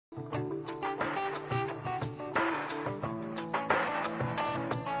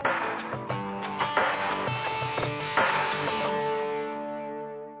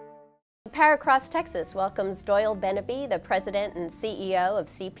Power Across Texas welcomes Doyle Beneby, the President and CEO of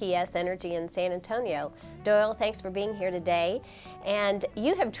CPS Energy in San Antonio. Doyle, thanks for being here today. And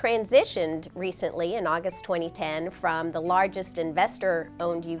you have transitioned recently in August 2010 from the largest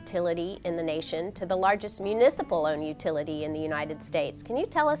investor-owned utility in the nation to the largest municipal-owned utility in the United States. Can you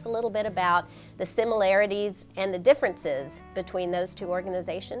tell us a little bit about the similarities and the differences between those two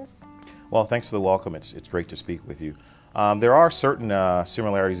organizations? Well, thanks for the welcome. It's great to speak with you. There are certain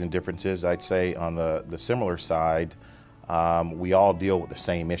similarities and differences. I'd say on the similar side, we all deal with the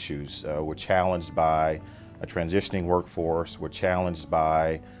same issues. We're challenged by a transitioning workforce. We're challenged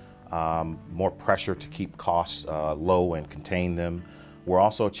by more pressure to keep costs low and contain them. We're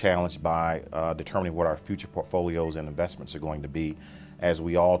also challenged by determining what our future portfolios and investments are going to be as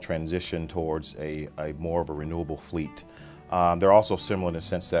we all transition towards a more of a renewable fleet. They're also similar in the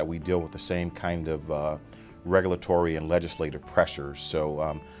sense that we deal with the same kind of regulatory and legislative pressures.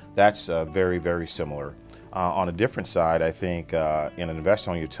 So that's very, very similar. On a different side, I think in an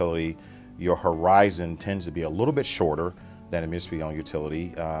investor-owned utility, your horizon tends to be a little bit shorter than a municipally-owned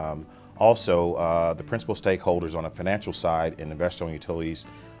utility. Also, the principal stakeholders on the financial side in investor-owned utilities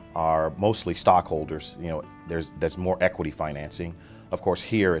are mostly stockholders. You know, there's more equity financing. Of course,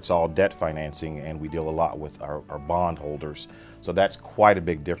 here it's all debt financing, and we deal a lot with our bond holders. So that's quite a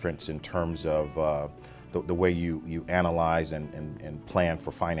big difference in terms of the way you analyze and plan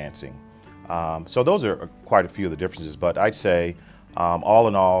for financing. So those are quite a few of the differences, but I'd say all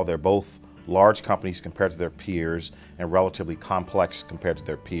in all, they're both large companies compared to their peers and relatively complex compared to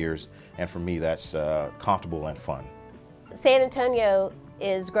their peers, and for me that's comfortable and fun. San Antonio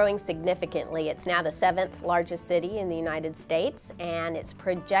is growing significantly. It's now the 7th largest city in the United States, and it's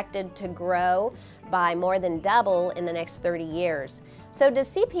projected to grow by more than double in the next 30 years. So does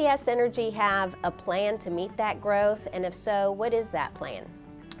CPS Energy have a plan to meet that growth? And if so, what is that plan?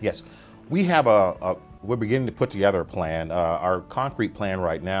 Yes, we have we're beginning to put together a plan. Our concrete plan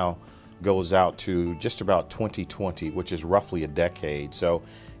right now goes out to just about 2020, which is roughly a decade. So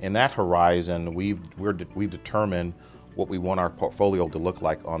in that horizon, we've determined what we want our portfolio to look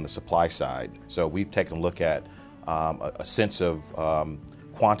like on the supply side. So we've taken a look at a sense of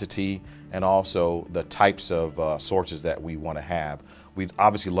quantity and also the types of sources that we want to have. We'd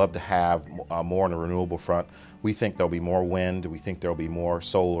obviously love to have more on the renewable front. We think there'll be more wind, we think there'll be more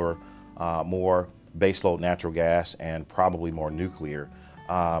solar, more baseload natural gas, and probably more nuclear.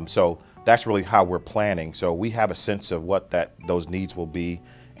 So that's really how we're planning. So we have a sense of what those needs will be,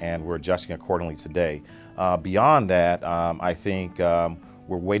 and we're adjusting accordingly today. Beyond that, I think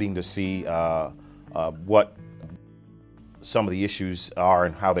we're waiting to see what some of the issues are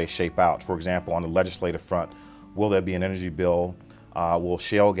and how they shape out. For example, on the legislative front, will there be an energy bill? Will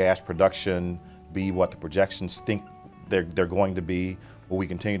shale gas production be what the projections think they're going to be? Will we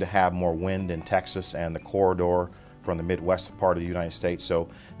continue to have more wind in Texas and the corridor from the Midwest part of the United States? So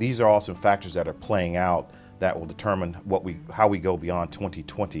these are all some factors that are playing out that will determine how we go beyond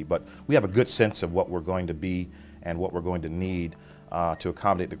 2020. But we have a good sense of what we're going to be and what we're going to need to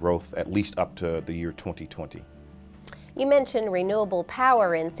accommodate the growth at least up to the year 2020. You mentioned renewable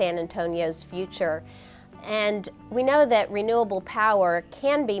power in San Antonio's future, and we know that renewable power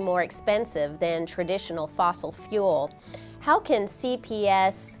can be more expensive than traditional fossil fuel. How can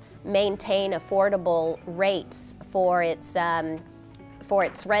CPS maintain affordable rates for its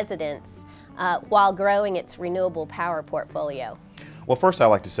residents while growing its renewable power portfolio? Well, first I'd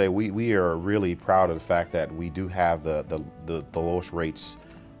like to say we are really proud of the fact that we do have the lowest rates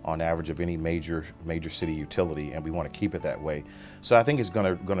on average of any major city utility, and we want to keep it that way. So I think it's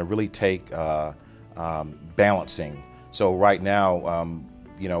going to really take balancing. So right now,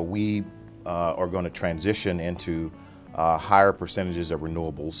 you know, we are going to transition into higher percentages of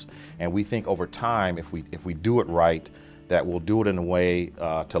renewables, and we think over time, if we do it right, that we'll do it in a way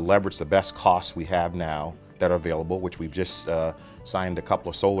to leverage the best costs we have now that are available, which we've just signed a couple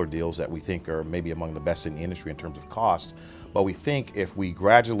of solar deals that we think are maybe among the best in the industry in terms of cost. But we think if we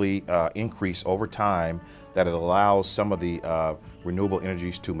gradually increase over time, that it allows some of the renewable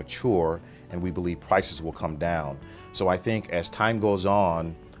energies to mature, and we believe prices will come down. So I think as time goes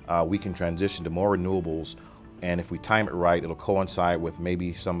on, we can transition to more renewables, and if we time it right, it'll coincide with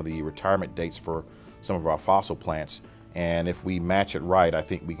maybe some of the retirement dates for some of our fossil plants. And if we match it right, I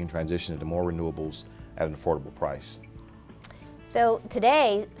think we can transition into more renewables at an affordable price. So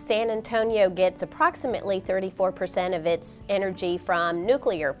today, San Antonio gets approximately 34% of its energy from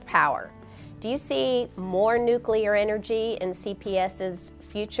nuclear power. Do you see more nuclear energy in CPS's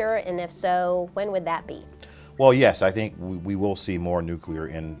future, and if so, when would that be? Well, yes, I think we will see more nuclear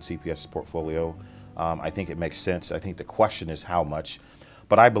in CPS's portfolio. I think it makes sense. I think the question is how much.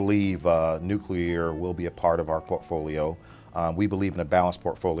 But I believe nuclear will be a part of our portfolio. We believe in a balanced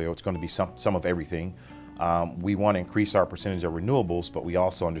portfolio. It's going to be some of everything. We want to increase our percentage of renewables, but we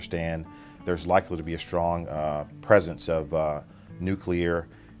also understand there's likely to be a strong presence of nuclear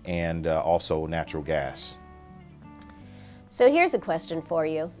and also natural gas. So here's a question for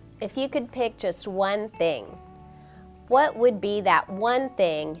you. If you could pick just one thing, what would be that one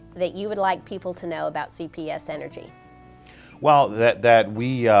thing that you would like people to know about CPS Energy? Well, that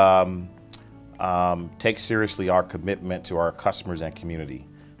we take seriously our commitment to our customers and community.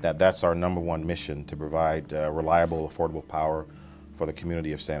 That's our #1 mission, to provide reliable, affordable power for the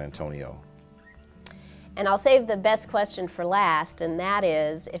community of San Antonio. And I'll save the best question for last, and that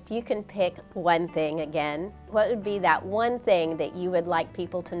is, if you can pick one thing again, what would be that one thing that you would like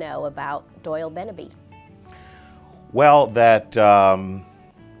people to know about Doyle Beneby? Well, that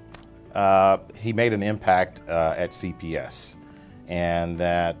he made an impact at CPS, and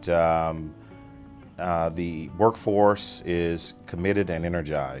that the workforce is committed and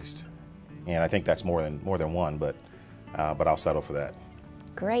energized. And I think that's more than one, but I'll settle for that.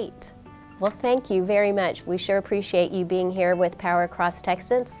 Great. Well, thank you very much. We sure appreciate you being here with Power Across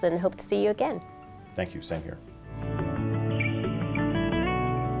Texas and hope to see you again. Thank you. Same here.